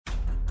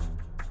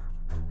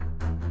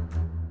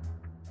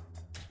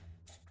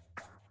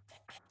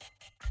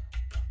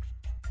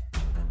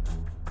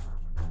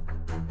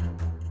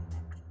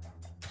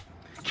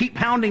Keep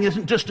pounding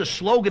isn't just a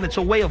slogan, it's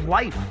a way of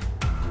life.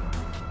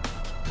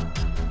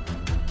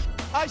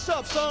 Ice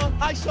up, son.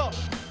 Ice up.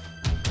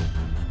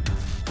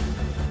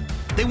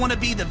 They want to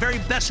be the very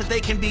best that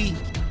they can be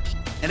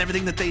in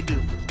everything that they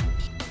do.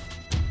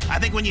 I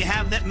think when you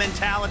have that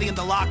mentality in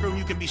the locker room,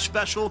 you can be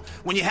special.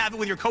 When you have it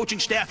with your coaching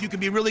staff, you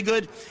can be really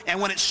good. And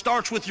when it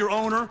starts with your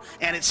owner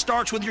and it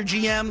starts with your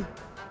GM,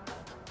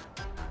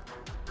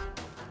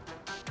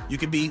 you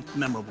can be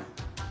memorable.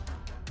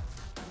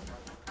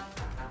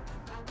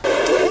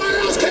 Why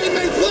else can't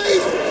they play?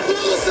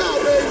 Pull us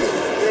out, baby.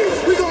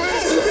 We gonna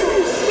ask them.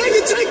 They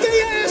can take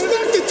their ass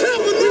back to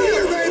Tampa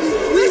now, baby.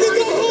 We can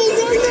go home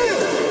right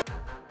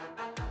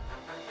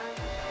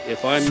now.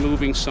 If I'm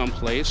moving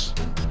someplace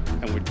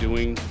and we're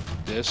doing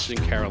this in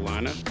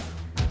Carolina,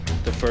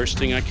 the first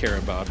thing I care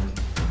about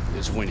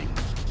is winning.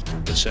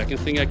 The second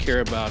thing I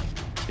care about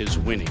is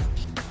winning.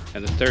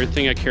 And the third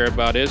thing I care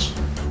about is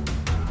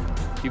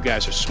you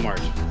guys are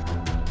smart.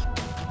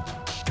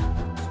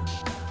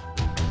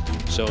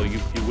 So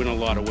you win a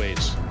lot of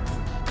ways,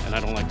 and I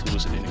don't like to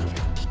lose it anyway.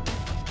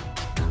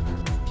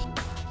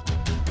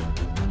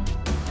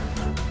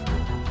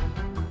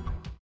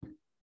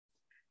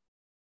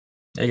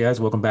 Hey guys,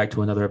 welcome back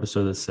to another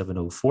episode of the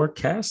 704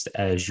 Cast.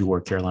 As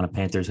your Carolina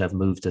Panthers have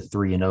moved to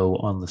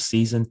 3-0 on the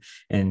season,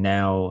 and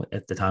now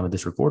at the time of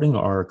this recording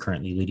are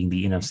currently leading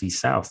the NFC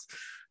South.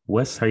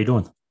 Wes, how you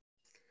doing?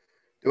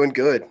 Doing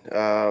good.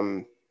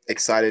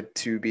 Excited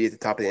to be at the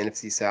top of the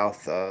NFC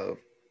South.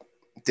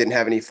 Didn't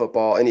have any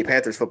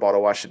Panthers football to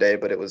watch today,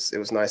 but it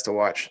was nice to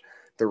watch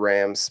the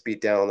Rams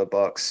beat down on the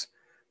Bucs.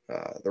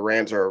 The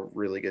Rams are a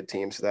really good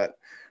team, so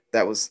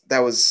that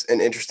was an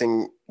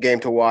interesting game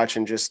to watch,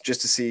 and just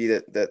to see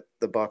that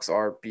the Bucs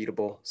are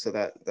beatable. So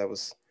that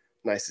was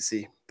nice to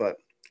see. But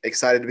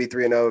excited to be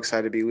 3-0,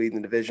 excited to be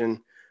leading the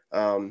division.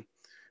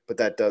 But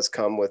that does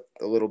come with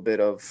a little bit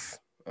of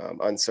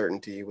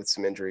uncertainty with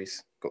some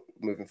injuries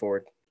moving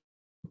forward.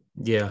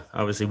 Yeah,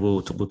 obviously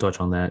we'll touch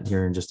on that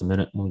here in just a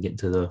minute when we get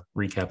into the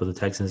recap of the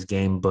Texans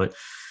game. But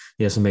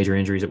yeah, some major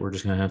injuries that we're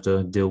just going to have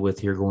to deal with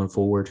here going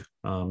forward.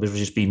 This will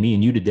just be me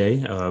and you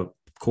today.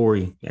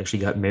 Corey actually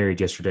got married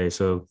yesterday,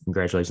 so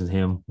congratulations to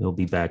him. He'll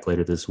be back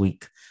later this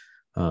week,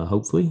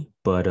 hopefully.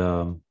 But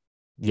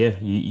yeah,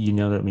 you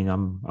know that. I mean,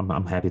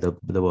 I'm happy the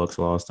Bucs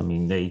lost. I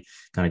mean, they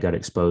kind of got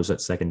exposed.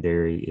 That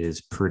secondary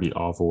is pretty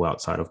awful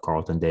outside of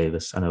Carlton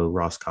Davis. I know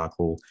Ross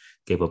Cockrell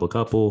gave up a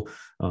couple.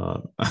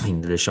 I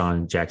mean, the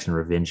Deshaun Jackson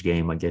revenge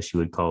game, I guess you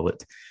would call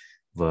it.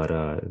 But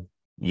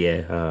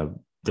the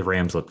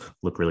Rams look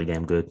really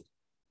damn good.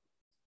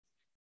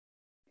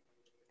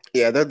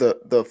 Yeah, they're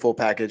the full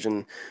package,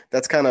 and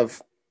that's kind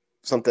of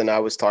something I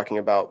was talking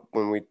about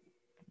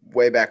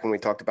way back when we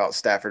talked about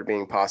Stafford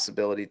being a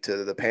possibility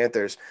to the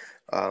Panthers.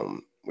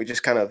 We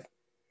just kind of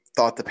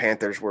thought the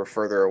Panthers were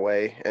further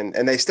away,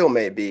 and they still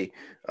may be.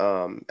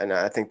 And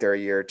I think they're a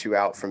year or two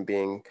out from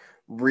being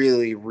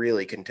really,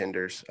 really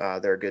contenders.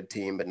 They're a good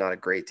team, but not a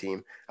great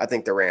team. I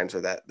think the Rams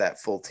are that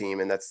full team,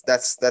 and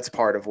that's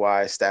part of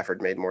why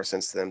Stafford made more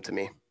sense to them to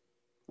me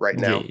right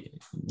now.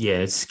 Yeah,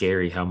 it's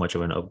scary how much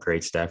of an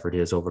upgrade Stafford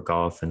is over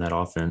Goff and that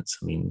offense.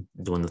 I mean,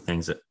 doing the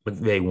things that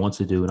they want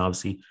to do, and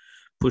obviously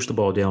push the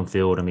ball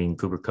downfield. I mean,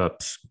 Cooper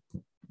Kupp's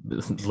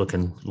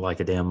looking like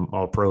a damn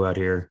all-pro out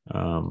here.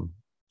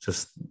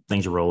 Just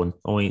things are rolling.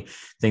 Only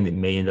thing that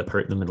may end up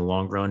hurting them in the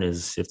long run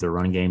is if their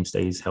running game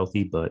stays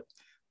healthy, but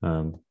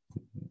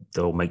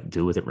they'll make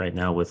do with it right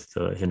now with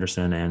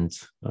Henderson and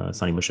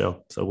Sonny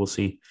Michel. So we'll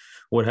see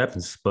what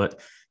happens.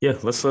 But yeah,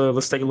 let's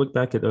take a look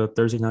back at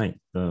Thursday night.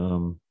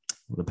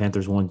 The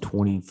Panthers won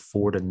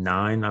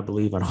 24-9, I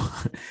believe.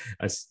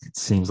 It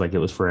seems like it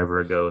was forever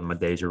ago, and my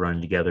days are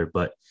running together.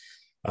 But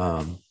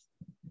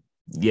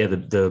yeah,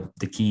 the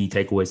key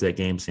takeaways of that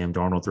game: Sam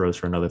Darnold throws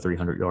for another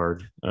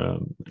 300-yard.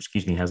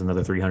 Has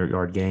another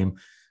 300-yard game.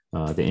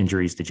 The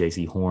injuries to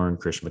J.C. Horn,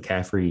 Christian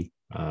McCaffrey.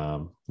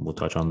 We'll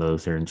touch on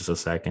those here in just a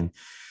second.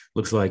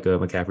 Looks like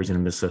McCaffrey's going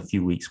to miss a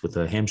few weeks with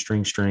a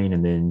hamstring strain,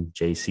 and then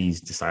JC's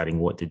deciding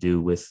what to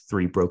do with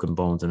 3 broken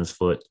bones in his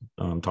foot,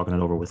 talking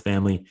it over with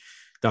family,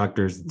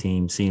 doctors, the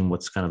team, seeing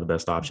what's kind of the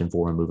best option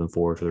for him moving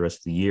forward for the rest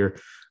of the year.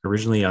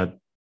 Originally, I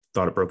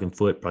thought a broken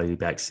foot, probably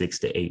back 6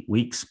 to 8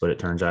 weeks, but it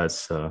turns out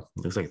it's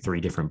looks like 3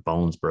 different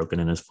bones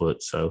broken in his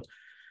foot. So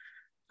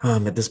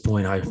at this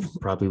point, I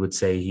probably would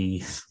say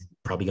he's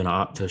probably going to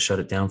opt to shut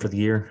it down for the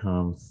year.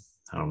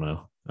 I don't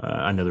know.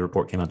 I know the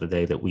report came out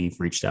today that we've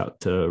reached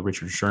out to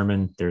Richard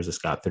Sherman. There's a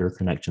Scott Fitter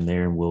connection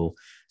there, and we'll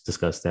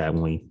discuss that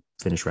when we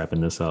finish wrapping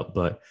this up.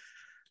 But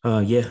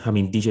yeah, I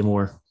mean, DJ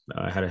Moore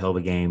had a hell of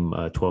a game,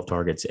 12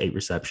 targets, 8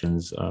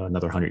 receptions,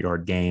 another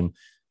 100-yard game,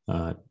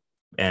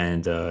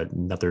 and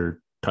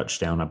another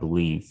touchdown, I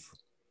believe.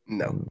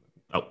 No.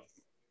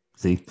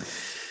 See,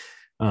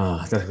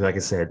 like I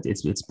said,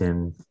 it's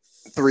been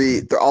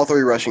all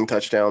 3 rushing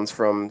touchdowns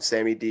from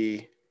Sammy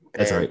D.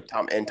 That's right.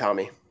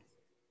 Tommy.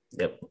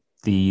 Yep.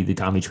 The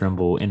Tommy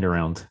Tremble end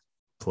around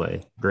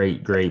play.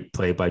 Great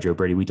play by Joe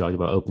Brady. We talked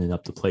about opening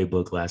up the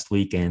playbook last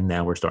week, and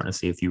now we're starting to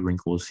see a few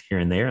wrinkles here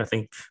and there. I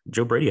think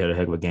Joe Brady had a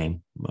heck of a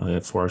game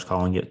as far as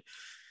calling it.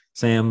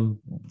 Sam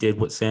did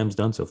what Sam's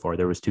done so far.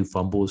 There was 2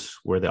 fumbles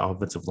where the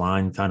offensive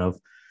line kind of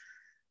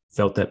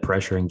felt that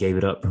pressure and gave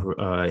it up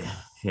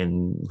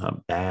in a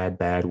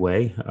bad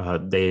way.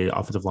 The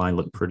offensive line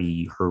looked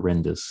pretty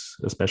horrendous,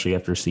 especially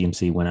after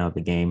CMC went out of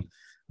the game.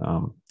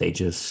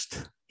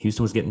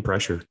 Houston was getting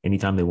pressure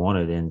anytime they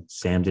wanted, and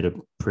Sam did a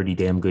pretty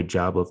damn good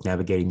job of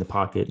navigating the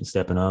pocket and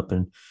stepping up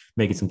and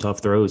making some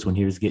tough throws when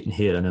he was getting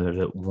hit. I know there's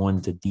that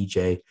one to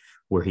DJ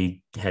where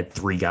he had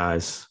 3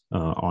 guys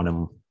on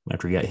him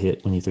after he got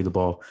hit when he threw the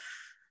ball.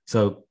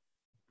 So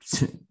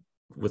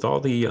with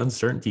all the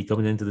uncertainty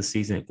coming into the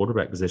season at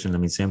quarterback position, I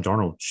mean, Sam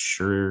Darnold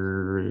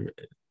sure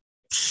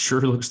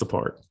looks the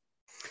part.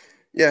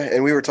 Yeah,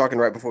 and we were talking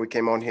right before we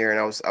came on here, and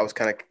I was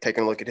kind of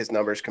taking a look at his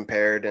numbers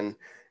compared, and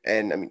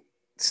I mean,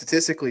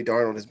 statistically,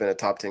 Darnold has been a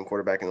top 10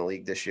 quarterback in the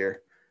league this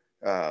year.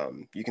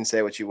 You can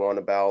say what you want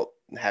about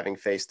having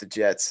faced the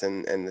Jets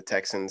and the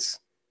Texans,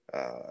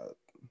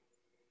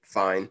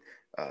 fine,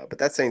 but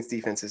that Saints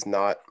defense is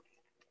not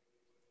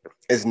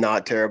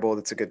terrible.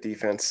 That's a good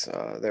defense.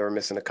 They were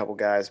missing a couple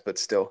guys, but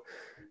still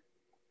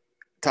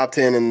top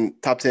 10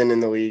 in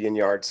the league in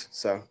yards.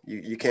 So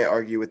you can't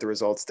argue with the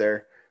results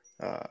there.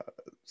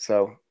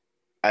 So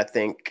I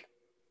think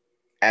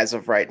as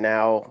of right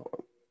now,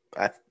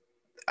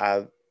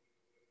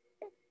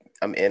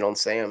 I'm in on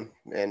Sam,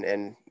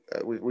 and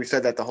we've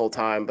said that the whole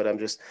time, but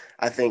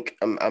I think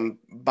I'm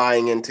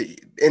buying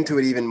into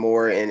it even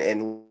more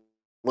and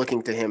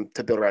looking to him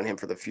to build around him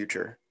for the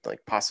future, like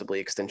possibly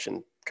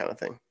extension kind of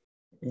thing.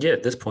 Yeah,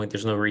 at this point,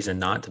 there's no reason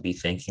not to be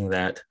thinking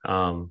that.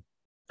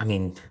 I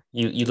mean,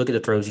 you look at the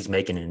throws he's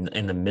making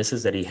and the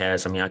misses that he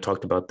has. I mean, I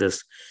talked about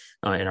this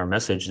in our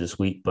message this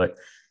week, but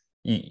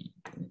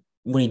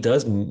when he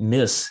does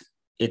miss,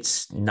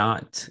 it's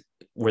not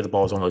where the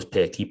ball's almost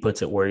picked. He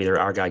puts it where either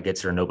our guy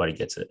gets it or nobody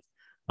gets it.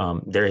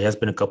 There has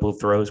been a couple of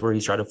throws where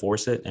he's tried to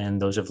force it,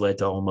 and those have led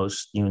to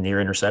almost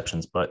near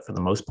interceptions. But for the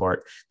most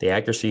part, the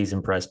accuracy has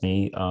impressed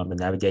me. The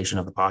navigation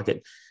of the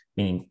pocket,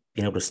 meaning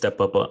being able to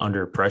step up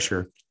under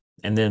pressure,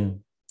 and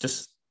then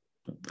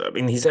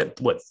he's at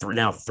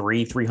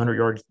three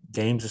 300-yard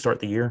games to start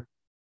the year.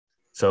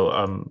 So,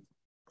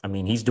 I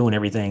mean, he's doing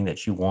everything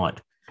that you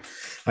want.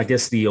 I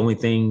guess the only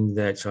thing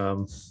that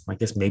I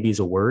guess maybe is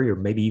a worry or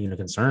maybe even a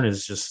concern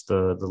is just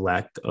the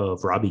lack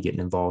of Robbie getting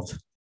involved.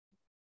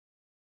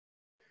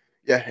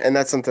 Yeah, and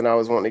that's something I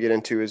was wanting to get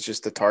into is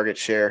just the target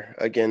share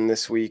again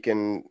this week,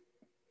 and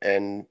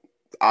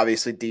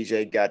obviously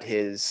DJ got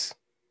his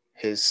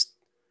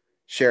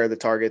share of the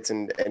targets,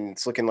 and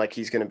it's looking like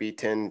he's going to be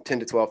 10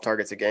 to 12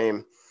 targets a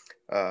game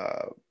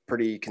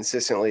pretty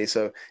consistently.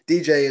 So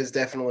DJ has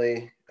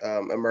definitely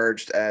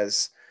emerged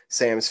as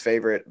Sam's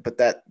favorite, but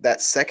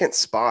that second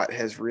spot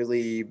has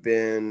really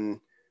been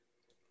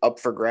up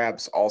for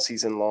grabs all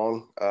season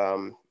long.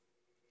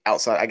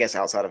 Outside of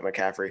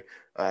McCaffrey,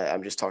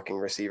 I'm just talking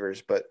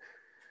receivers, but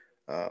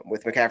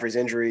with McCaffrey's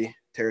injury,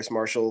 Terrace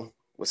Marshall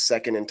was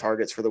second in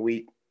targets for the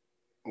week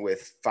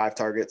with 5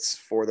 targets,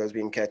 4 of those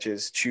being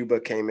catches.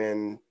 Chuba came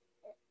in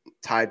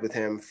tied with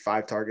him,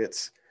 5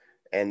 targets,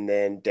 and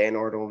then Dan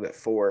Arnold at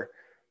 4.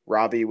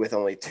 Robbie with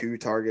only 2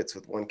 targets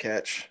with 1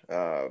 catch.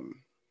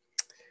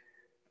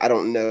 I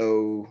don't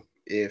know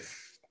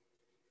if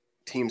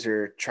teams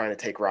are trying to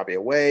take Robbie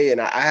away,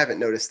 and I haven't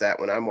noticed that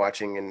when I'm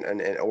watching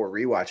and or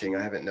rewatching.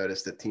 I haven't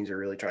noticed that teams are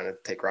really trying to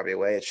take Robbie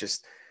away.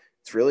 It's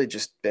really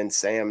just been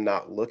Sam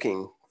not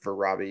looking for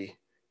Robbie.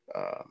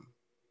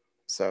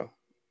 So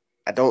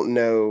I don't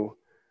know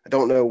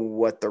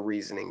what the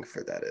reasoning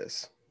for that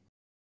is.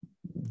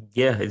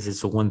 Yeah, it's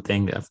the one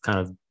thing that I've kind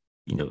of,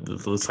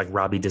 it looks like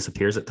Robbie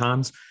disappears at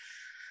times.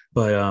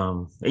 But,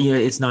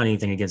 it's not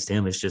anything against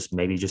him. It's just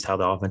maybe just how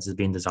the offense is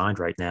being designed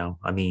right now.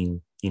 I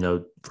mean,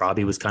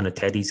 Robbie was kind of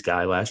Teddy's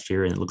guy last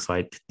year, and it looks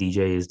like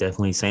DJ is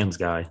definitely Sam's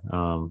guy.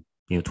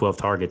 12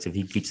 targets. If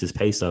he keeps his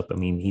pace up, I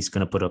mean, he's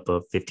going to put up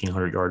a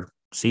 1,500-yard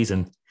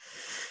season,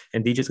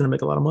 and DJ's going to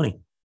make a lot of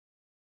money.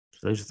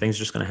 So those are things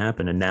just going to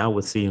happen. And now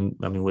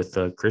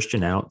with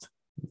Christian out,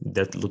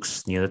 that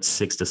looks, that's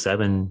 6 to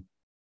 7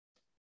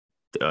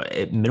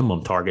 at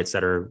minimum targets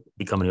that are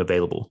becoming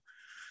available.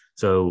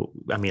 So,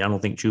 I mean, I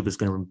don't think Chuba's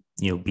going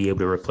to, be able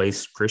to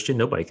replace Christian.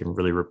 Nobody can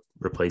really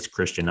replace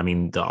Christian. I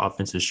mean, the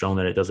offense has shown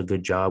that it does a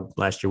good job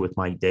last year with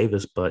Mike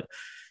Davis, but,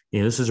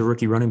 this is a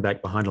rookie running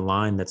back behind a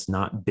line that's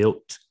not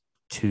built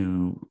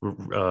to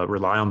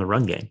rely on the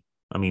run game.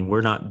 I mean,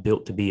 we're not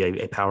built to be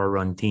a power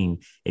run team.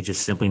 It's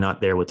just simply not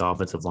there with the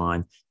offensive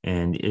line.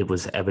 And it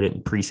was evident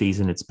in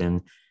preseason.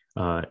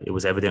 It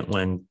was evident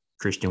when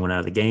Christian went out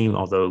of the game,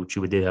 although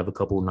Chuba did have a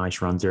couple of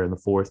nice runs there in the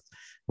fourth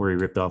where he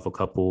ripped off a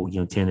couple,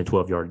 10 to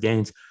 12-yard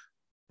gains.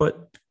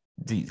 But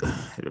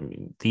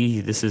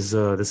this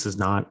is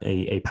not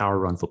a power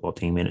run football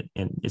team, and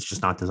it's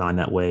just not designed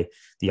that way.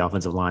 The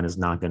offensive line is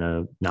not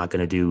gonna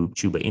do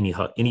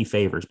Chuba any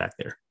favors back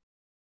there.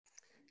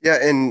 Yeah,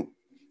 and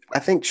I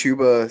think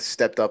Chuba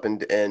stepped up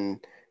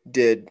and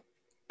did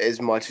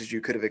as much as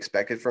you could have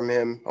expected from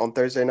him on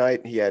Thursday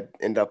night. He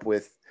ended up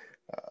with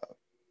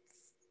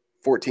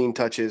 14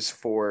 touches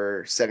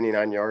for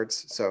 79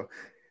 yards. So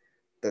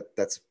that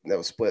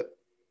was split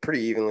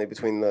pretty evenly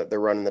between the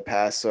run and the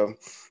pass. So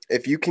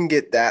if you can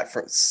get that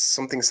from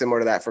something similar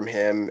to that from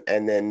him,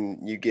 and then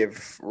you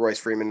give Royce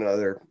Freeman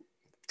another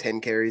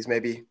 10 carries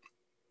maybe,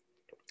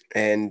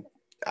 and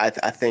I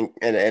think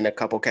and a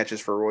couple catches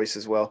for Royce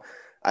as well,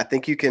 I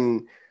think you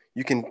can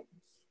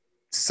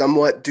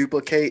somewhat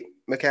duplicate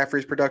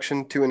McCaffrey's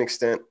production to an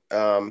extent.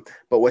 But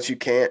what you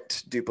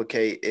can't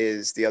duplicate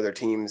is the other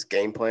team's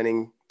game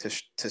planning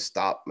to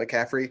stop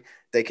McCaffrey.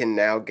 They can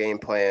now game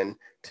plan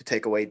to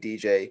take away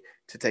DJ,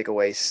 to take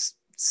away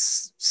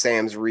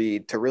Sam's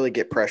read, to really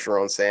get pressure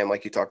on Sam,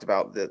 like you talked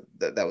about.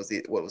 That was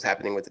what was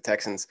happening with the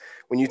Texans.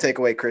 When you take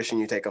away Christian,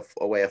 you take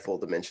away a full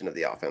dimension of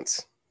the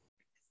offense.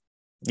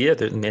 Yeah,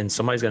 and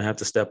somebody's going to have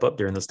to step up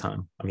during this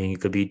time. I mean,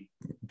 it could be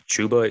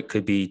Chuba, it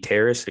could be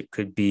Terrace, it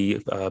could be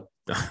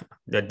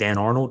Dan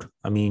Arnold.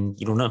 I mean,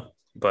 you don't know.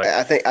 But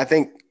I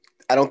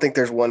don't think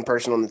there's one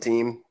person on the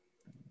team,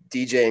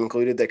 DJ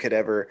included, that could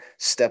ever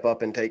step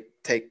up and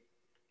take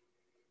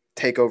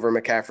over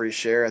McCaffrey's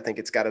share. I think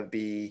it's got to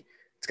be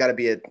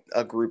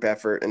a group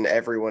effort, and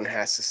everyone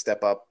has to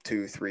step up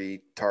 2-3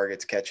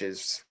 targets,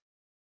 catches,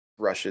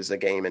 rushes a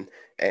game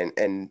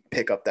and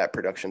pick up that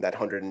production, that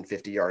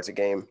 150 yards a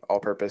game, all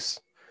purpose.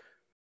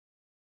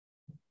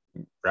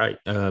 Right.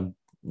 I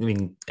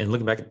mean, and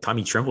looking back at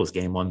Tommy Tremble's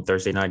game on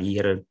Thursday night, he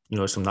had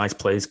some nice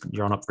plays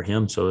drawn up for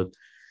him. So,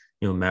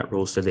 Matt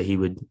Rule said that he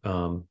would,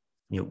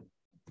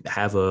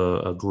 have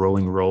a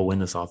growing role in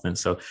this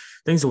offense. So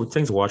things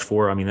to watch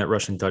for. I mean, that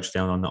rushing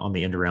touchdown on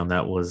the end around,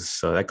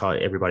 that caught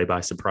everybody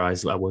by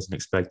surprise. I wasn't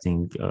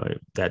expecting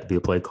that to be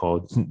a play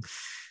called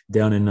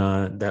down in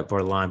that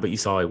part of the line, but you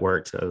saw it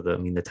worked.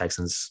 The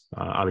Texans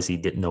obviously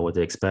didn't know what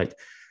to expect.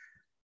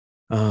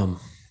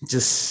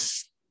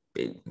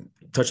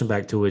 Touching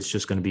back to it, it's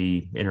just going to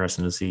be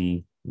interesting to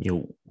see,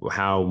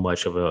 how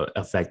much of an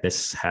effect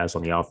this has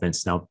on the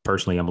offense. Now,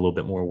 personally, I'm a little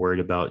bit more worried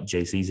about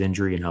JC's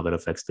injury and how that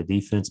affects the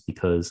defense,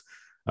 because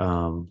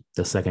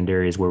the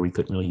secondary is where we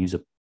couldn't really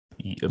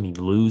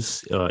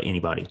lose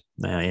anybody.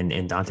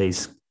 And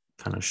Dante's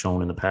kind of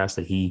shown in the past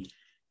that he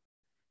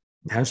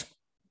has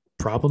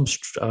problems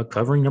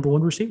covering number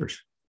one receivers,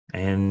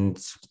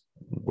 and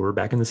we're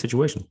back in the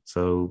situation.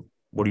 So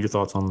what are your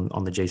thoughts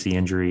on the JC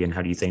injury, and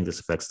how do you think this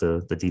affects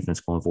the defense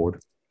going forward?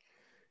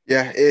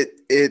 Yeah,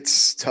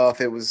 it's tough.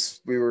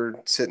 We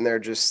were sitting there,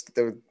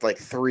 there were like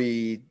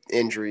 3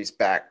 injuries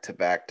back to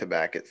back to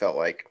back, it felt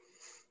like.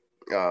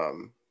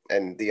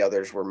 And the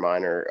others were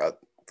minor.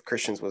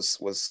 Christian's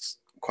was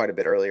quite a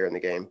bit earlier in the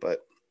game, but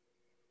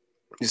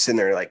just sitting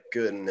there like,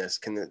 goodness,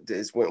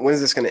 when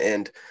is this going to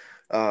end?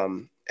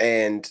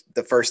 And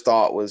the first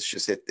thought was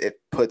just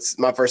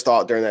my first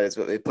thought during that is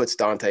it puts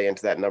Dante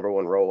into that number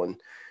one role, and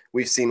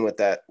we've seen what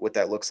that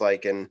looks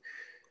like, and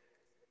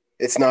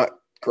it's not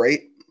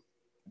great.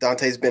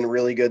 Dante's been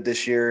really good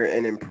this year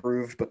and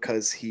improved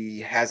because he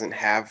hasn't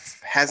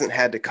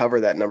had to cover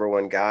that number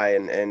one guy,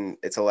 and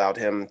it's allowed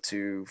him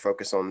to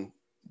focus on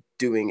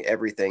doing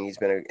everything. He's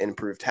been an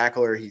improved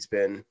tackler. He's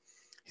been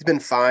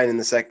fine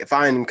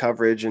in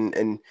coverage,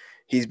 and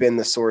he's been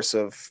the source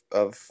of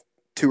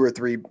 2 or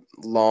 3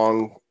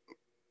 long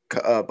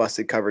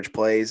busted coverage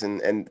plays,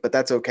 but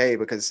that's okay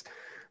because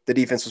the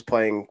defense was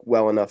playing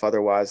well enough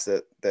otherwise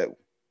that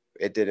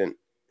it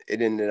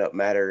ended up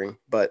mattering.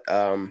 But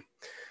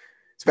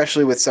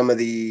especially with some of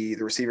the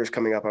receivers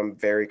coming up, I'm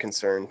very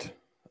concerned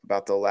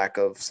about the lack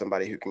of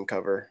somebody who can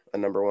cover a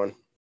number one.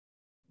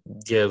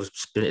 Yeah,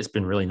 it's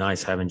been really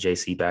nice having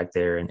JC back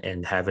there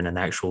and having an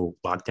actual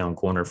lockdown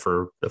corner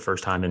for the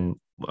first time in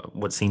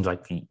what seems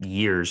like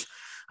years.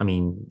 I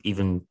mean,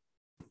 even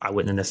I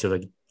wouldn't have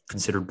necessarily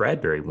considered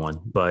Bradbury one,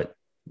 but,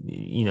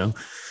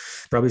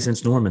 probably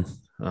since Norman.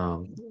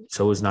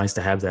 So it was nice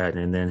to have that.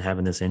 And then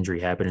having this injury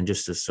happen in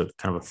just this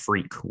kind of a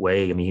freak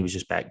way. I mean, he was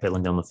just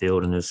backpedaling down the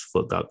field and his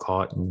foot got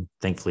caught. And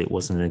thankfully it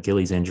wasn't an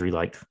Achilles injury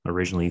like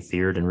originally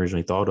feared and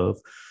originally thought of.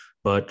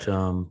 But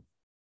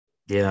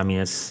yeah, I mean,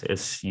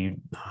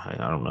 I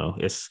don't know.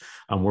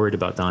 I'm worried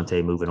about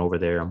Dante moving over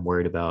there. I'm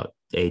worried about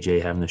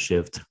AJ having to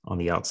shift on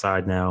the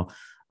outside now.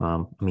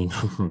 I mean,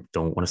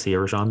 don't want to see a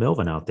Rashaan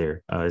Melvin out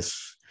there.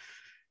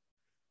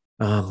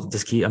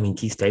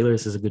 Keith Taylor,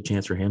 this is a good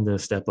chance for him to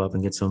step up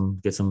and get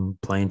some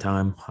playing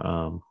time.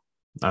 I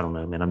don't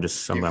know, man. I'm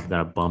kind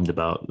of bummed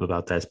about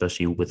that,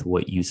 especially with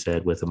what you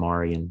said with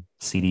Amari and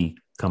CD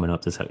coming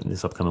up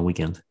this upcoming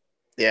weekend.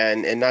 Yeah,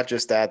 and not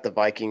just that, the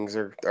Vikings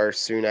are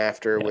soon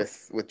after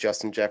with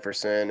Justin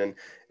Jefferson, and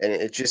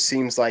it just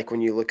seems like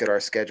when you look at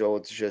our schedule,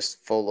 it's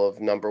just full of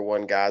number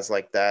one guys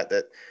like that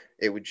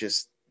it would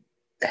just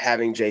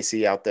having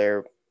JC out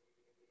there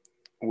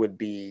would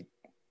be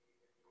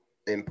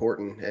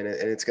important, and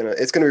it's gonna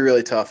be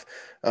really tough.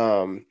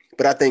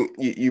 But I think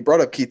you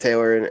brought up Keith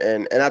Taylor,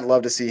 and I'd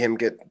love to see him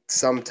get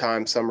some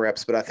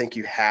reps, but I think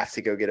you have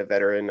to go get a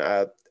veteran.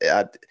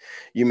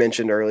 You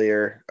mentioned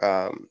earlier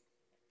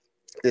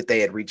that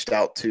they had reached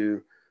out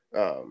to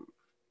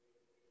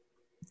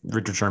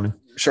Richard Sherman.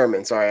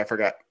 Sorry, I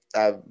forgot.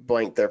 I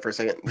blanked there for a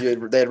second.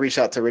 They had reached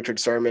out to Richard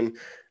Sherman.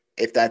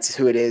 If that's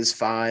who it is,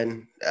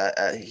 fine.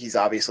 He's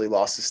obviously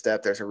lost a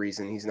step. There's a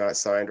reason he's not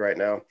signed right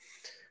now.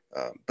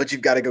 But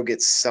you've got to go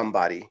get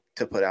somebody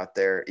to put out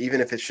there,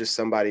 even if it's just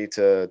somebody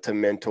to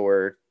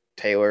mentor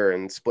Taylor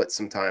and split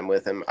some time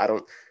with him. I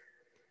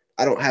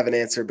don't have an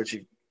answer, but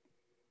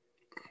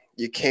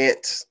you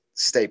can't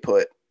stay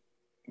put,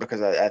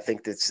 because I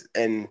think that's,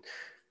 and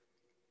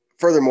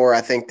furthermore,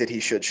 I think that he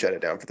should shut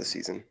it down for the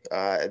season.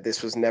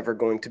 This was never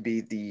going to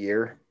be the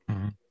year.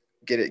 Mm-hmm.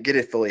 Get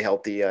it fully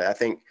healthy. I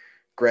think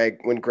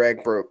when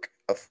Greg broke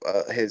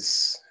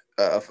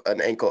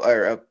an ankle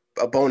or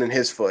a bone in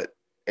his foot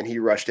and he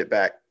rushed it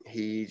back,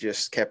 he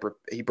just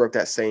he broke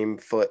that same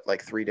foot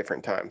like 3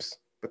 different times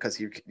because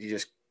he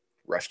just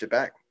rushed it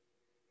back.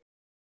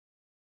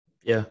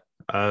 Yeah.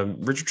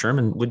 Richard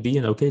Sherman would be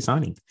an okay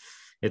signing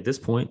at this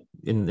point.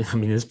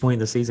 This point in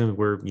the season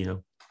where,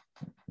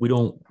 we're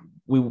not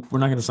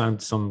going to sign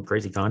some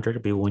crazy contract.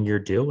 It'll be a 1-year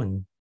deal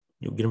and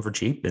you'll get him for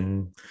cheap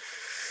and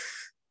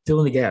fill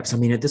in the gaps.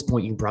 At this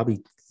point, you can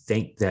probably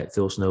think that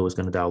Phil Snow is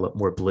going to dial up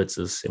more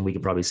blitzes, and we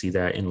could probably see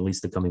that in at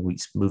least the coming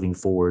weeks moving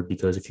forward,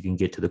 because if you can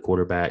get to the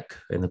quarterback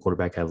and the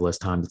quarterback have less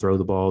time to throw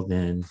the ball,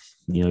 then,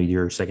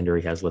 your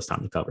secondary has less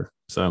time to cover.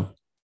 So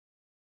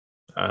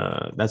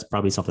that's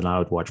probably something I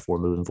would watch for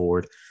moving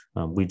forward.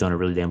 We've done a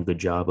really damn good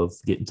job of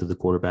getting to the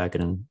quarterback,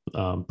 and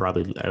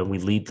probably we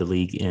lead the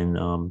league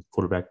in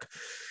quarterback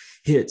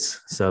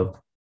hits. So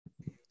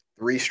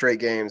 3 straight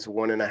games,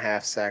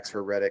 1.5 sacks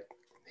for Reddick.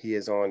 He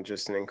is on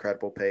just an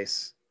incredible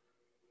pace.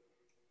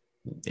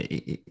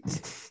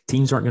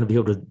 Teams aren't going to be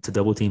able to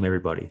double team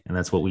everybody, and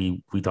that's what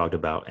we talked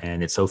about.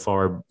 And it's so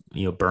far,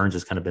 Burns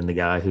has kind of been the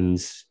guy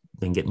who's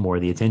been getting more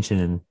of the attention,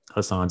 and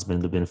Hassan's been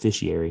the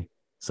beneficiary.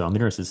 So I'm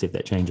interested to see if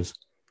that changes.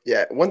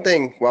 Yeah, one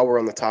thing while we're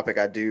on the topic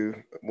I do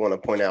want to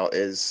point out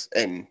is,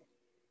 and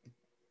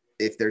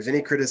if there's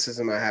any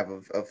criticism I have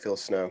of Phil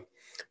Snow,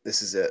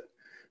 this is it.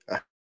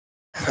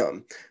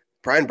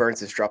 Brian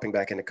Burns is dropping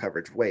back into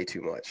coverage way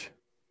too much.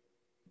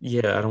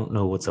 Yeah, I don't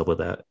know what's up with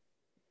that.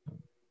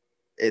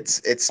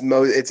 It's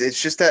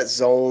just that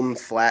zone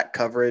flat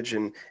coverage,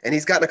 and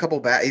he's gotten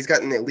he's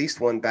gotten at least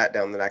 1 bat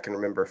down that I can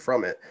remember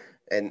from it,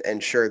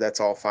 and sure, that's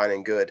all fine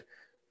and good.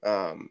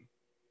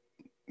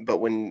 But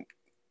when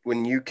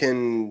you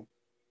can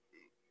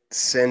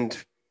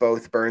send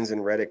both Burns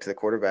and Reddick to the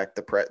quarterback,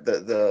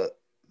 the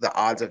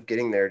odds of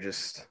getting there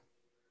just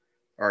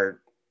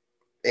are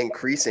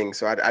increasing.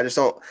 So I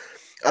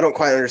don't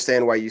quite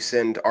understand why you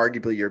send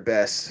arguably your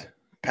best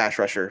pass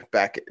rusher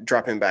back,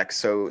 drop him back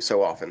so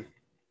often.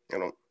 I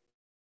don't.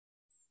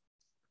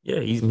 Yeah,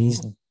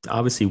 he's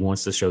obviously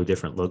wants to show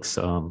different looks.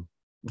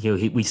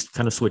 We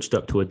kind of switched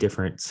up to a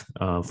different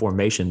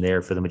formation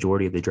there for the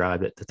majority of the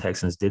drive that the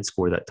Texans did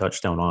score that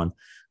touchdown on.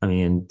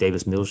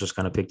 Davis Mills just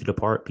kind of picked it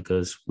apart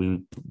because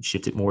we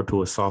shifted more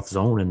to a soft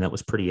zone, and that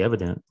was pretty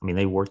evident.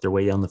 They worked their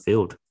way down the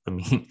field.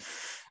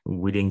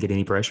 We didn't get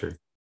any pressure.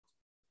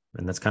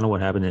 And that's kind of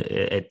what happened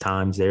at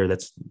times there.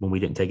 That's when we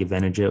didn't take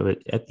advantage of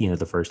it at the end of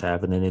the first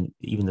half. And then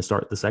even the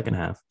start of the second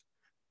half,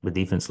 the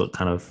defense looked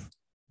kind of,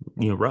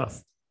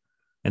 rough.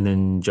 And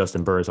then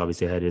Justin Burris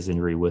obviously had his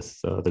injury with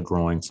the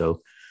groin.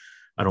 So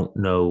I don't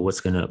know what's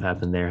going to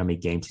happen there, how many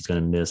games he's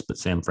going to miss. But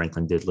Sam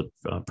Franklin did look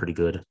pretty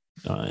good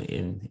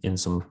in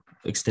some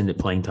extended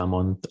playing time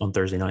on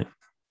Thursday night.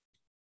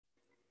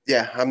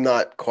 Yeah, I'm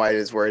not quite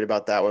as worried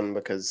about that one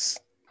because,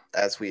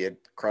 as we had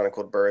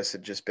chronicled, Burris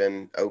had just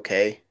been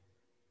okay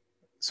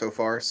so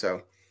far.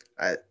 So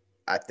I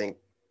think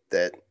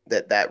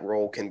that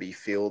role can be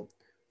filled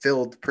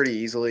pretty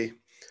easily.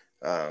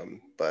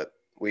 But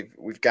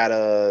we've got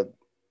to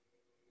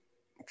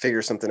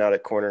figure something out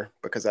at corner,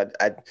 because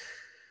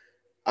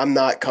I'm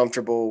not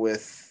comfortable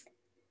with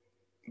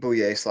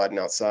Bouye sliding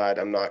outside.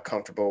 I'm not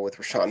comfortable with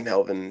Rashaan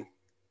Melvin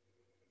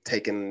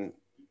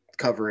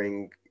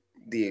covering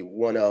the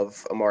one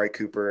of Amari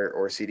Cooper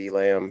or CeeDee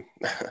Lamb.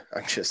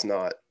 I'm just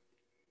not.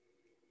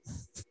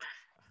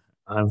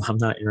 I'm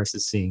not interested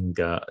in seeing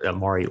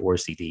Amari or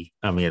CD.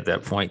 At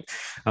that point,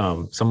 you're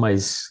not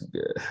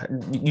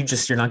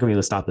going to be able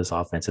to stop this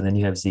offense, and then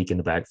you have Zeke in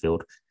the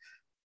backfield.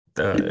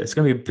 It's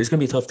gonna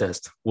be a tough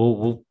test.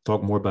 We'll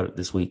talk more about it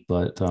this week,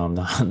 but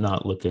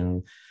not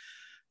looking.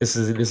 This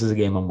is a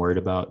game I'm worried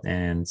about,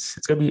 and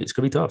it's gonna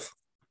be tough.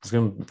 It's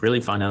gonna really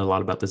find out a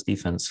lot about this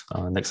defense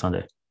next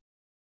Sunday.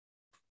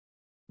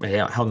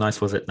 Yeah, how nice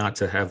was it not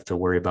to have to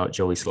worry about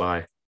Joey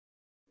Sly?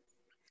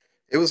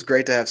 It was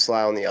great to have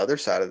Sly on the other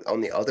side on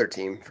the other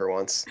team for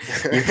once.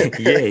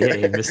 yeah.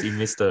 He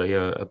missed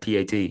a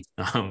PAT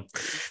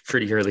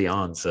pretty early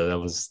on,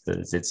 so it's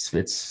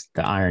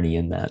the irony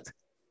in that.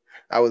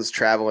 I was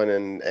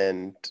traveling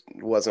and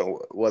wasn't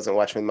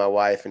watching with my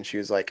wife, and she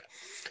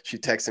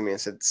texted me and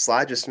said,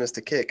 "Sly just missed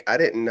a kick. I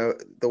didn't know,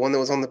 the one that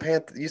was on the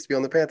Panthers used to be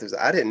on the Panthers.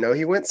 I didn't know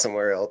he went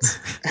somewhere else."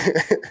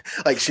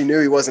 Like, she knew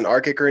he wasn't our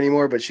kicker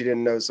anymore, but she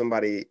didn't know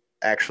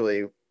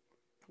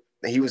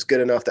he was good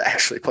enough to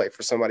actually play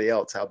for somebody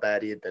else, how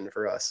bad he had been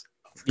for us.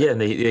 Yeah,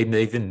 and they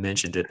even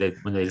mentioned it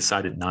when they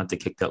decided not to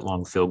kick that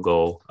long field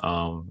goal.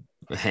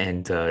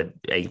 And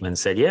Aikman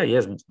said, "Yeah,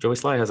 Joey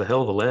Sly has a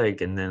hell of a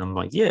leg." And then I'm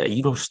like, "Yeah,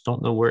 you just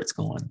don't know where it's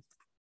going."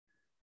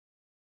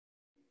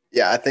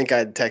 Yeah, I think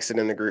I texted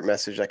in the group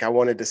message, like I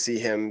wanted to see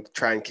him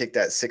try and kick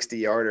that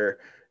 60-yarder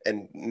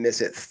and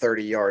miss it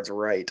 30 yards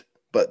right,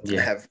 but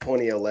Yeah. have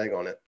plenty of leg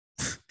on it.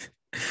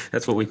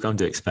 That's what we've come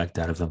to expect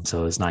out of them.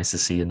 So it's nice to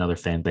see another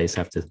fan base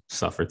have to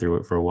suffer through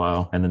it for a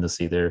while, and then to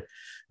see their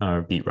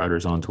beat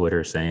writers on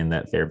Twitter saying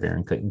that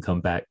Fairbairn couldn't come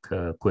back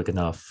quick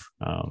enough.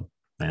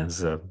 Man,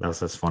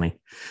 that's funny.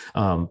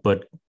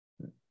 But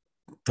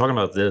talking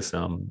about this,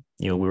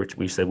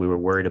 we said we were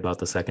worried about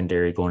the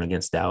secondary going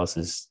against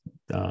Dallas's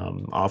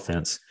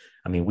offense.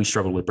 I mean, we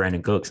struggled with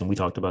Brandon Cooks, and we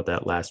talked about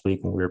that last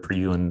week when we were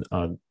previewing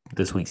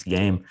this week's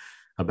game.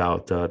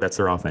 About that's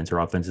their offense. Their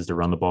offense is to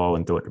run the ball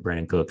and throw it to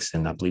Brandon Cooks,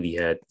 and I believe he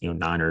had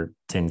 9 or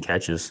 10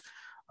 catches.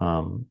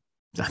 I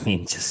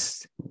mean,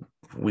 just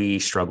we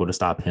struggle to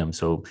stop him.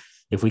 So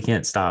if we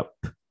can't stop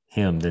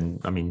him, then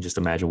I mean, just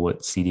imagine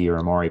what CD or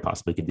Amari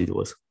possibly could do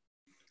to us.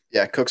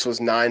 Yeah, Cooks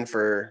was 9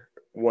 for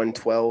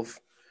 112,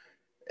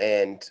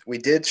 and we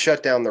did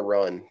shut down the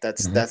run.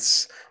 That's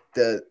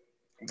the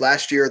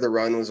last year. The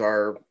run was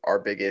our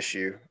big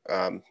issue,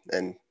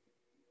 and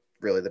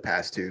really the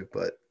past two,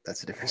 but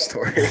that's a different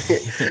story.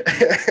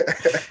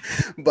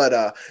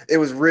 But it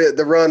was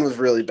the run was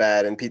really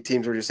bad, and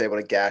teams were just able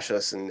to gash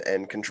us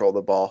and control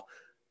the ball.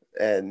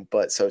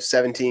 But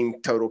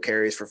 17 total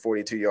carries for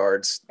 42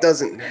 yards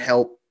doesn't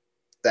help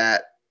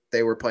that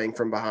they were playing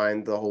from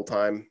behind the whole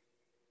time.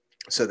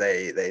 So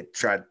they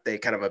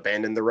kind of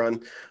abandoned the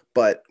run,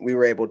 but we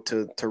were able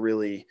to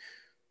really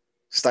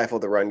stifle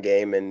the run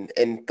game, and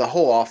the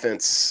whole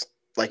offense,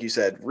 like you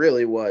said,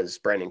 really was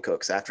Brandon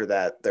Cooks. After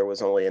that, there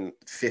was only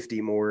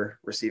 50 more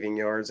receiving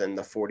yards and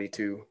the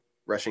 42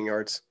 rushing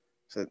yards.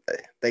 So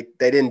they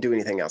didn't do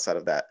anything outside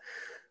of that.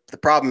 The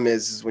problem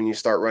is when you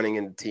start running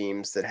into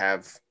teams that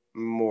have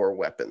more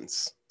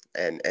weapons.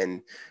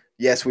 And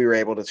yes, we were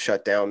able to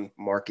shut down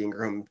Mark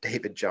Ingram,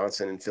 David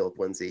Johnson, and Philip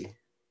Lindsay.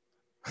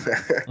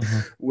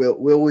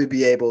 Will we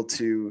be able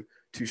to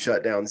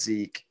shut down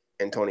Zeke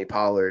and Tony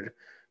Pollard?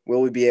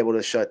 Will we be able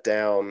to shut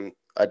down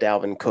a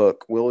Dalvin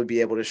Cook? Will we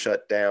be able to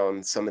shut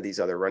down some of these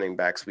other running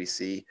backs we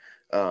see,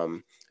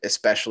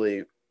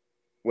 especially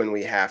when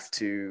we have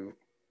to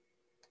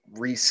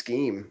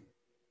re-scheme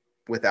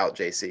without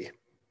JC?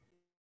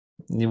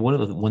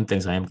 One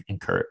things I am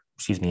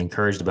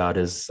encouraged about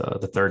is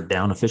the third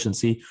down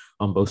efficiency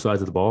on both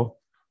sides of the ball.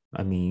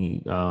 I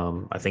mean,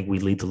 I think we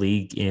lead the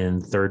league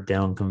in third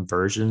down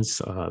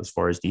conversions as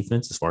far as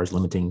defense, as far as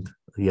limiting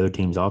the other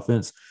team's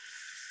offense.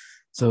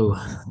 So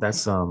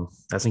that's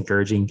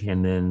encouraging.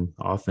 And then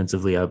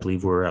offensively, I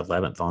believe we're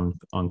 11th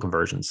on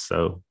conversions.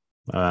 So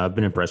I've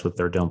been impressed with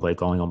third down play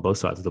calling on both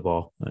sides of the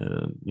ball.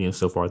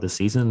 So far this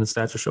season, the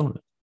stats are showing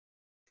it.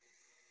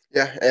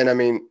 Yeah, and I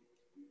mean,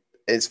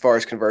 as far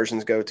as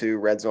conversions go, to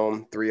red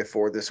zone 3 of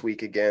 4 this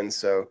week again.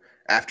 So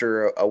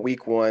after a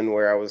week 1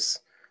 where I was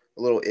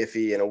a little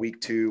iffy, and a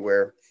week 2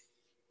 where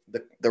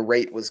the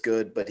rate was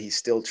good, but he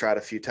still tried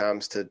a few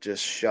times to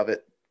just shove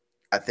it.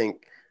 I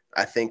think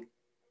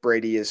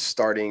Brady is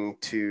starting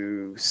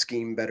to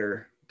scheme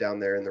better down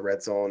there in the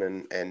red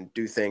zone and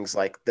do things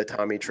like the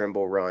Tommy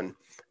Tremble run.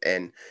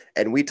 And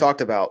we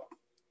talked about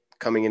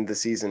coming into the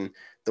season,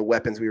 the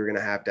weapons we were going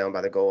to have down by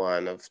the goal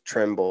line of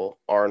Tremble,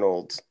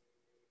 Arnold,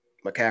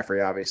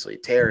 McCaffrey, obviously,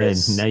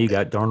 Terrace. And now you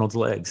got Darnold's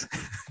legs.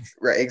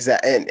 Right,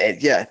 exactly.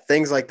 And yeah,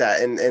 things like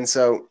that. And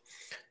so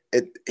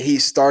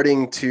he's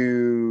starting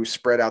to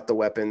spread out the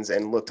weapons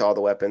and look to all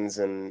the weapons,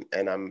 and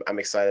I'm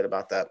excited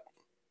about that.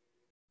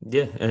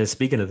 Yeah, and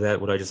speaking of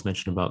that, what I just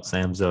mentioned about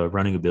Sam's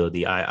running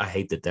ability, I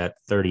hate that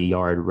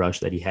 30-yard rush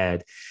that he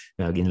had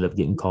ended up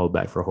getting called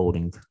back for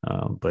holding.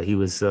 But he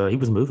was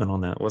moving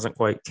on that. It wasn't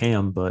quite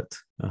Cam, but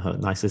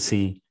nice to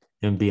see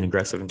him being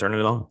aggressive and turning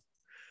it on.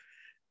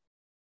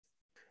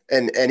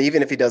 And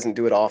even if he doesn't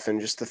do it often,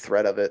 just the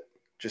threat of it,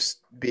 just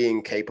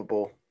being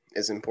capable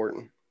is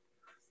important.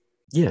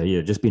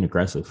 Yeah, just being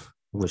aggressive,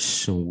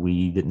 which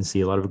we didn't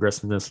see a lot of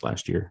aggressiveness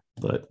last year.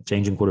 But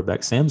changing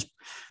quarterback, Sam's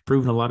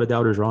proven a lot of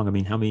doubters wrong. I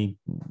mean, how many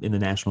in the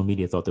national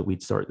media thought that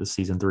we'd start this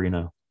season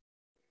 3-0?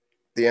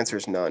 The answer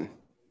is none.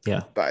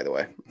 Yeah. By the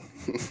way.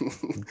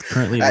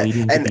 Currently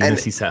leading the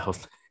NFC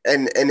South.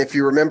 And if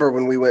you remember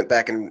when we went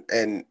back and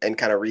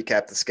kind of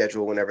recapped the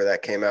schedule whenever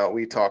that came out,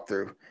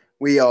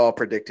 we all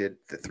predicted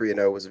that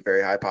 3-0 was a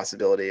very high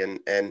possibility.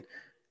 And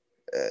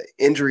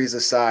injuries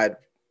aside,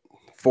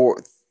 for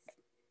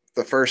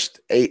the first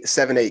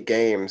 7-8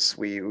 games,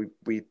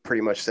 we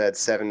pretty much said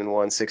 7-1,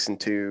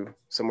 6-2,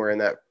 somewhere in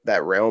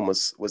that realm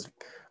was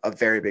a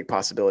very big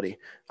possibility.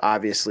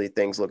 Obviously,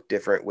 things look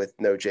different with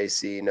no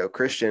JC, no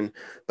Christian,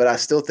 but I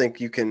still think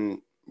you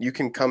can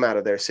come out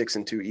of there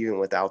 6-2 even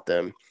without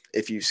them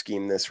if you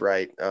scheme this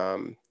right.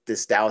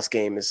 This Dallas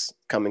game is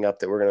coming up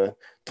that we're going to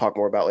talk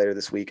more about later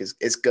this week.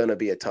 It's going to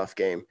be a tough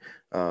game.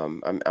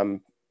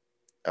 I'm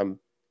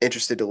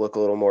interested to look a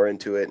little more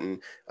into it,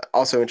 and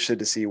also interested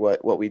to see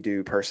what we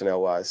do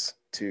personnel wise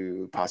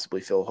to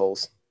possibly fill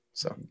holes.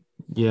 So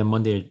yeah,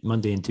 Monday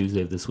and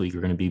Tuesday of this week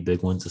are going to be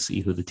big ones to see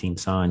who the team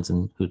signs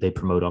and who they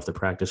promote off the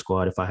practice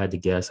squad. If I had to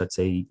guess, I'd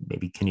say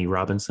maybe Kenny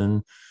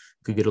Robinson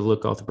could get a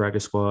look off the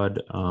practice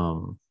squad.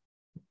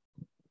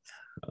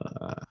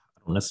 I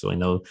don't necessarily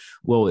know.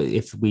 Well,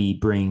 if we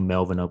bring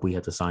Melvin up, we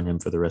have to sign him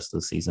for the rest of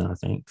the season, I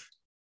think.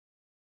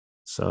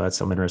 So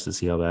I'm interested to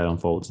see how that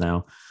unfolds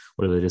now.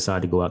 Whether they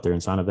decide to go out there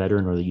and sign a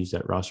veteran or they use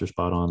that roster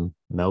spot on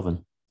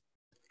Melvin.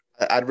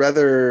 I'd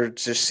rather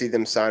just see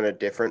them sign a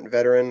different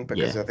veteran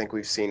because Yeah. I think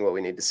we've seen what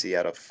we need to see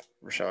out of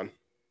Rashawn.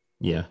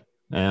 Yeah.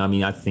 And I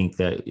mean, I think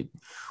that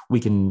we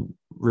can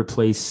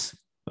replace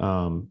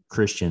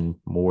Christian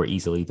more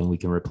easily than we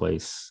can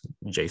replace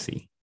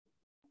JC.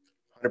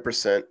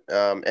 100%.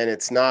 And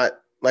it's not,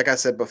 like I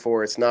said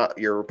before, it's not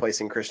you're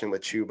replacing Christian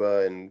with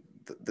Chuba and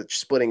the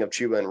splitting of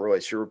Chuba and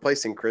Royce. You're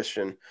replacing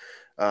Christian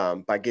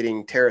by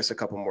getting Terrace a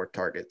couple more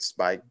targets,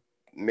 by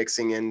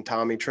mixing in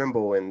Tommy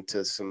Trimble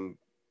into some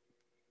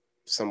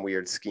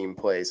weird scheme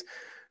plays.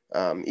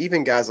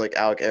 Even guys like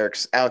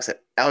Alex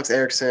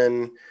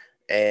Erickson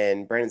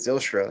and Brandon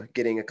Zylstra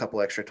getting a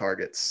couple extra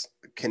targets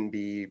can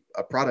be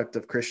a product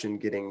of Christian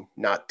getting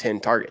not 10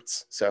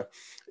 targets. So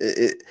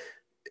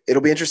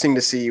it'll be interesting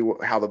to see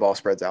how the ball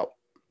spreads out.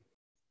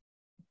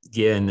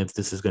 Yeah, and if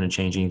this is going to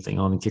change anything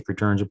on the kick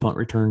returns or punt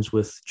returns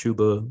with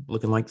Chuba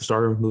looking like the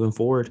starter moving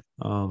forward.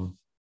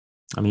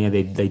 I mean,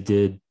 they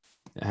did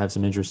have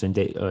some interest in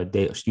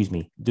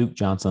Duke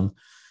Johnson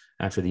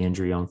after the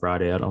injury on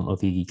Friday. I don't know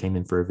if he came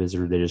in for a visit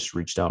or they just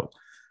reached out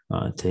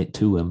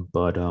to him,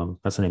 but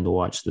that's a name to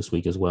watch this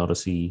week as well to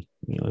see,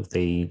 if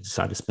they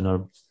decide to spin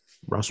a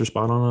roster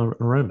spot on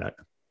a running back.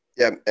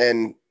 Yeah,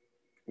 and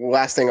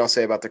last thing I'll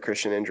say about the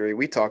Christian injury,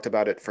 we talked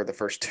about it for the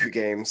first 2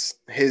 games.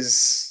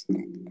 His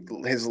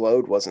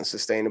load wasn't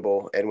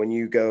sustainable, and when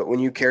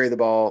you carry the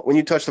ball, when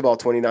you touch the ball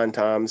 29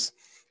 times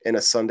in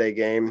a Sunday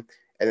game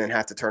and then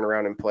have to turn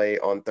around and play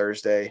on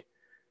Thursday,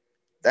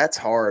 that's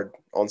hard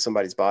on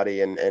somebody's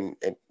body, and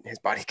his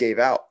body gave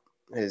out.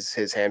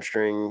 His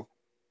hamstring.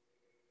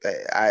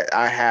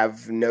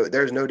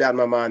 There's no doubt in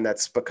my mind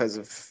that's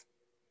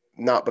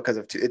not because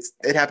of two.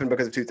 It happened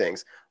because of 2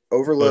 things: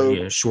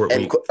 overload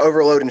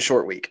overload and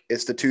short week.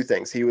 It's the 2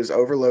 things. He was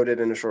overloaded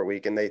in a short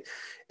week, and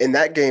in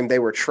that game they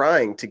were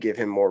trying to give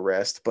him more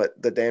rest, but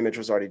the damage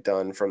was already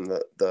done from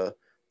the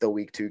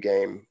week 2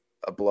 game,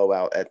 a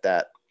blowout at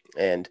that.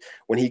 And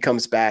when he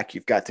comes back,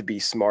 you've got to be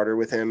smarter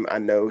with him. I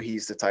know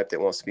he's the type that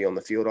wants to be on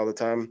the field all the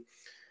time,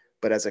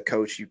 but as a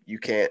coach, you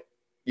can't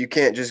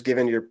just give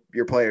in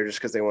your player just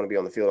because they want to be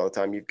on the field all the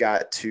time. You've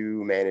got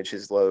to manage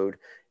his load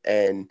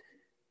and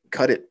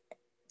cut it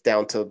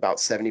down to about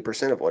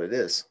 70% of what it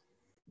is.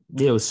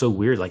 Yeah, it was so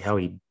weird, like how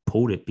he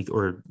pulled it,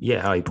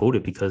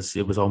 because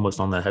it was almost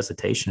on that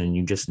hesitation, and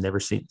you just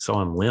never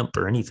saw him limp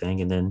or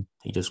anything, and then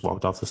he just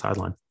walked off the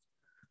sideline.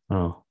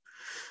 Oh.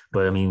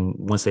 But I mean,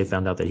 once they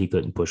found out that he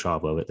couldn't push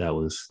off of it, that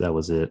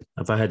was it.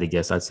 If I had to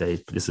guess, I'd say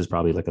this is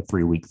probably like a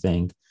 3-week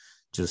thing.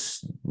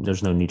 Just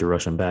there's no need to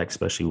rush him back,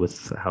 especially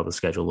with how the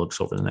schedule looks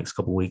over the next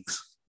couple of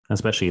weeks,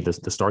 especially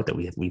the start that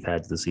we've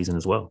had this season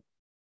as well.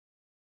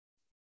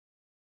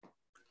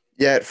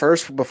 Yeah, at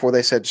first, before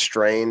they said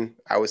strain,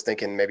 I was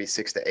thinking maybe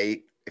 6 to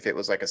 8 if it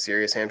was like a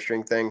serious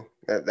hamstring thing.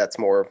 That's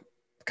more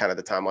kind of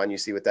the timeline you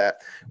see with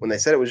that. When they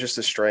said it was just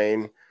a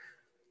strain,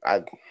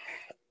 I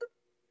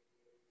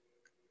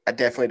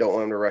definitely don't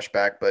want him to rush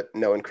back, but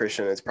knowing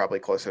Christian is probably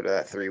closer to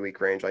that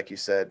 3-week range, like you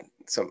said.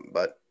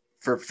 But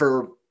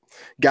for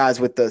guys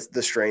with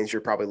the strains,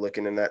 you're probably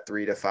looking in that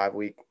 3 to 5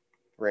 week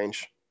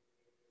range.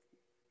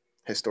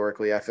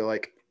 Historically, I feel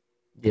like.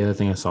 Yeah, I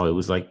think I saw it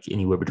was like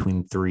anywhere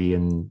between 3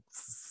 and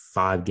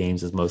 5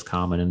 games is most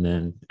common, and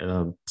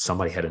then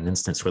somebody had an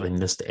instance where they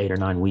missed 8 or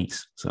 9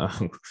 weeks. So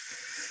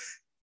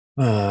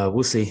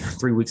we'll see.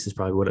 3 weeks is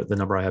probably what the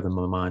number I have in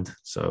my mind.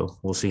 So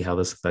we'll see how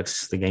this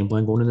affects the game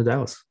plan going into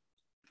Dallas.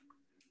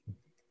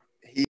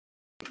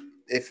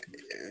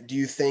 Do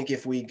you think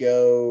if we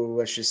go,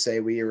 let's just say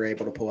we are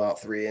able to pull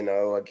out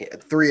 3-0 again,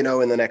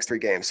 3-0 in the next 3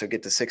 games, so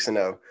get to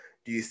 6-0,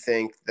 do you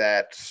think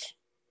that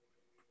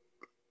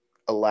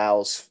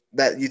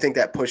you think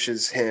that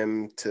pushes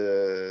him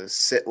to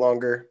sit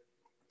longer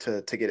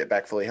to get it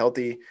back fully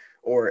healthy,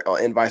 or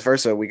and vice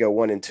versa, we go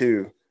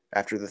 1-2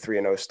 after the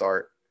 3-0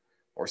 start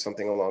or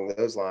something along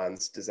those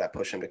lines? Does that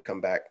push him to come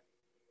back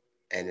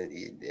and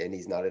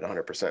he's not at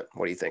 100%?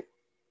 What do you think?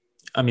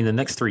 I mean, the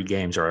next 3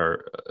 games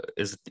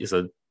is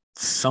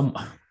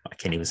I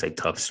can't even say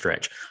tough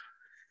stretch.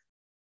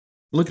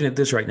 Looking at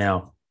this right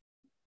now,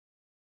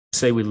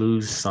 say we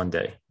lose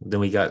Sunday, then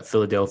we got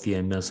Philadelphia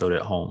and Minnesota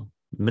at home.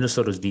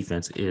 Minnesota's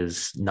defense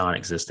is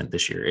non-existent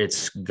this year.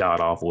 It's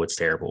god-awful. It's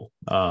terrible.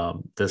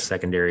 The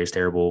secondary is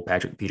terrible.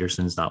 Patrick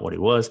Peterson's not what he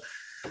was.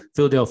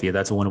 Philadelphia,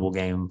 that's a winnable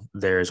game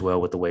there as well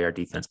with the way our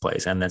defense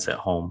plays, and that's at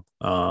home.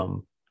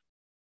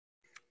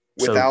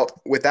 Without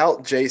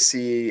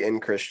JC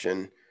and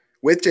Christian,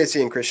 with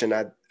JC and Christian,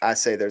 I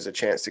say there's a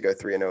chance to go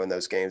 3-0 in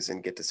those games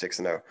and get to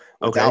 6-0.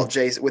 Without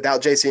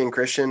JC and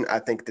Christian, I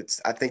think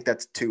that's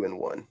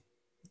 2-1.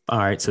 All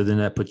right, so then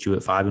that puts you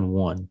at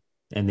 5-1.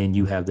 And then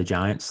you have the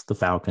Giants, the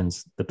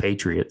Falcons, the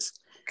Patriots,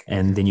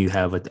 and then you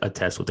have a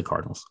test with the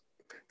Cardinals.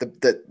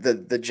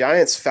 The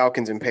Giants,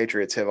 Falcons, and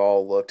Patriots have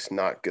all looked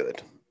not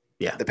good.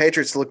 Yeah. The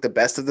Patriots look the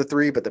best of the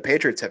 3, but the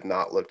Patriots have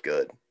not looked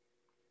good.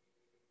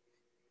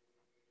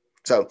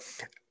 So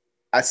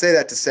I say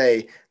that to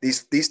say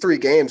these 3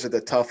 games are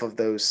the tough of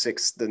those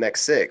 6, the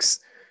next 6.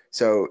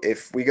 So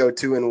if we go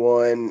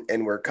 2-1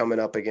 and we're coming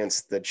up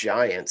against the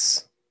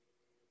Giants,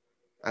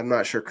 I'm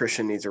not sure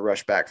Christian needs a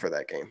rush back for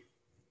that game.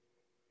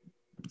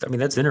 I mean,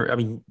 that's interesting. I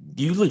mean,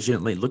 you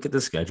legitimately look at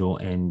the schedule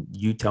and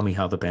you tell me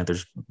how the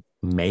Panthers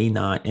may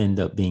not end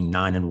up being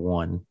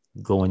 9-1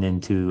 going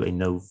into a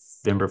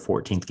November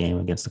 14th game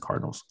against the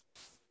Cardinals.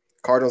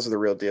 Cardinals are the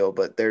real deal,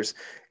 but there's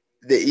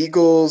the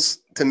Eagles.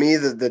 To me,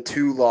 the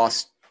 2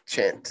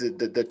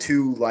 the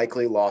 2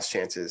 likely loss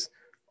chances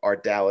are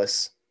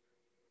Dallas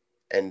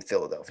and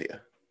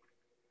Philadelphia.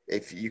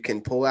 If you can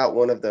pull out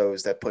one of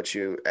those, that puts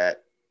you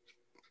at,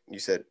 you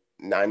said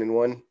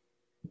 9-1.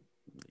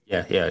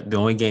 Yeah. The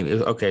only game.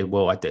 Okay.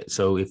 Well,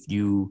 so if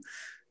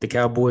the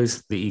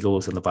Cowboys, the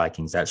Eagles, and the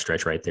Vikings, that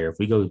stretch right there. If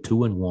we go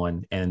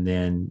 2-1 and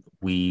then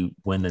we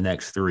win the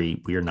next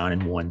 3, we are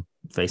 9-1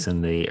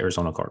 facing the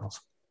Arizona Cardinals.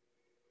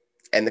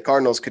 And the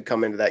Cardinals could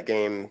come into that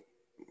game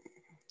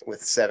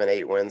with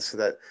 7-8 wins.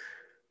 So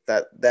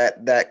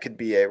that could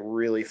be a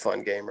really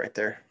fun game right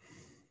there.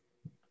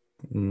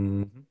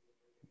 Mm-hmm.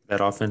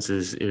 That offense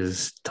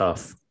is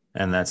tough.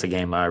 And that's a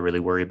game I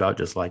really worry about,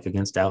 just like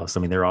against Dallas. I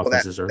mean, their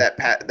offenses are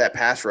that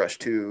pass rush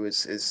too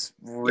is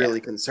really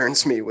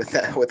concerns me with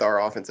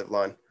our offensive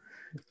line.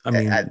 I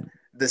mean,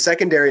 the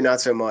secondary not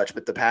so much,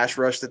 but the pass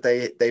rush that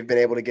they've been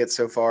able to get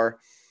so far,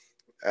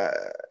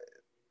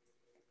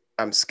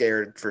 I'm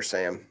scared for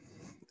Sam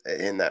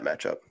in that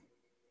matchup.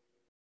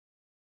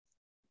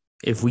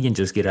 If we can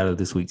just get out of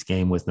this week's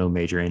game with no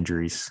major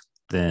injuries,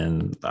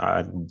 then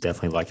I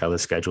definitely like how the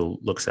schedule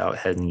looks out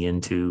heading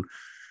into.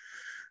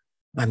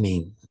 I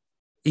mean,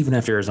 even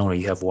after Arizona,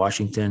 you have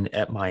Washington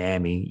at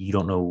Miami. You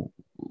don't know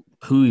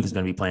who even is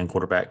going to be playing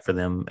quarterback for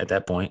them at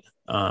that point.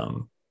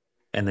 And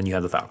then you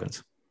have the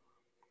Falcons.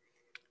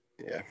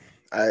 Yeah.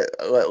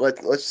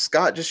 Let's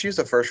Scott, just use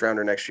the first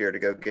rounder next year to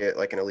go get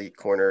like an elite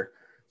corner,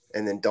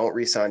 and then don't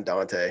re-sign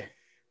Dante.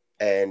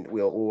 And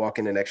we'll walk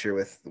into next year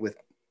with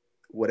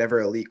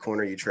whatever elite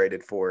corner you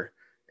traded for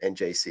and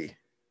JC.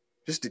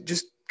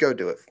 Just go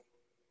do it.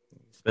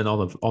 Spend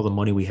all the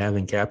money we have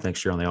in cap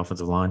next year on the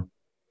offensive line.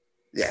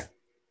 Yeah.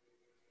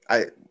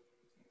 I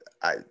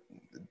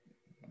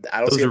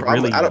don't see a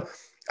problem.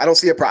 I don't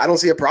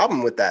see a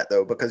problem with that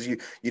though, because you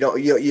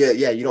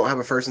don't have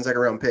a first and second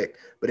round pick.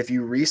 But if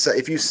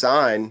you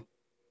sign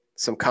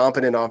some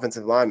competent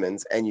offensive linemen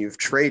and you've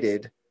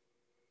traded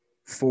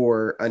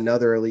for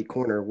another elite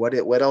corner,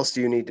 what else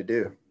do you need to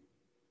do?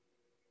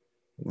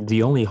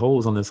 The only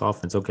holes on this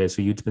offense, okay,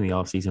 so you'd spend the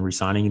offseason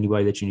resigning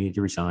anybody that you needed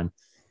to resign,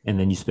 and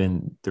then you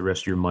spend the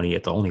rest of your money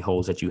at the only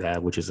holes that you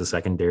have, which is the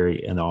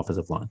secondary and the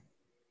offensive line.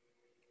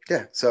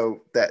 Yeah,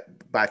 so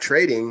that by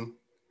trading,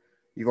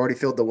 you've already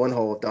filled the one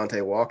hole of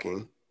Dante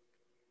walking.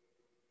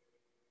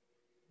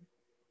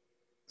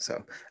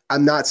 So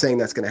I'm not saying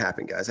that's going to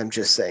happen, guys. I'm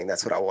just saying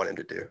that's what I want him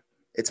to do.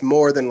 It's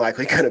more than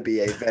likely going to be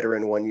a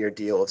veteran 1-year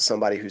deal of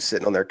somebody who's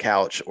sitting on their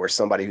couch or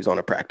somebody who's on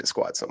a practice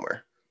squad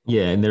somewhere.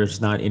 Yeah, and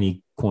there's not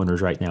any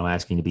corners right now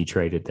asking to be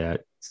traded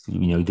that,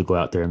 to go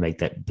out there and make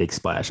that big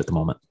splash at the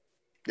moment.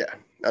 Yeah,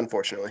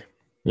 unfortunately.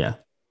 Yeah.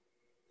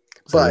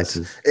 So but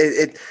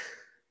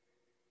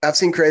I've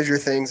seen crazier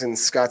things, and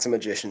Scott's a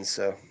magician,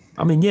 so.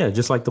 I mean, yeah,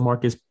 just like the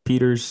Marcus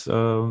Peters,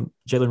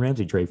 Jalen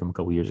Ramsey trade from a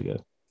couple years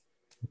ago.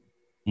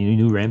 You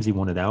knew Ramsey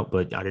wanted out,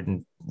 but I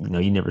didn't,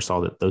 you never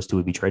saw that those two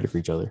would be traded for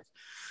each other.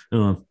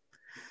 We'll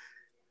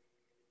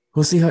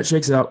see how it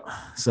shakes out.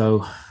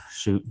 So,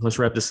 let's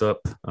wrap this up.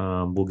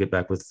 We'll get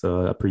back with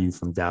a preview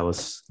from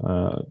Dallas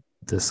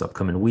this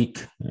upcoming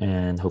week,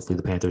 and hopefully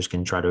the Panthers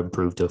can try to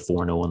improve to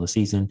 4-0 on the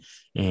season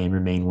and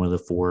remain one of the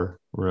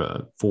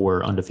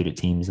four undefeated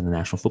teams in the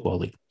National Football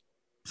League.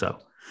 So,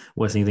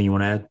 Wes, anything you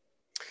want to add?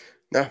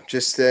 No,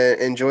 just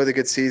enjoy the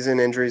good season,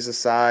 injuries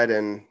aside,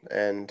 and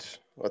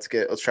let's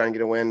try and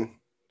get a win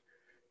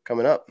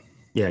coming up.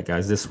 Yeah,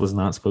 guys, this was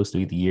not supposed to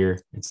be the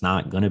year. It's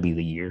not going to be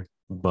the year,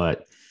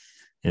 but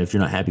if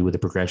you're not happy with the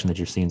progression that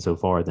you're seeing so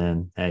far,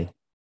 then, hey,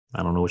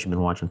 I don't know what you've been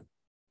watching.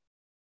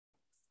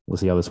 We'll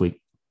see y'all this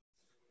week.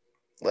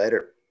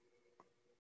 Later.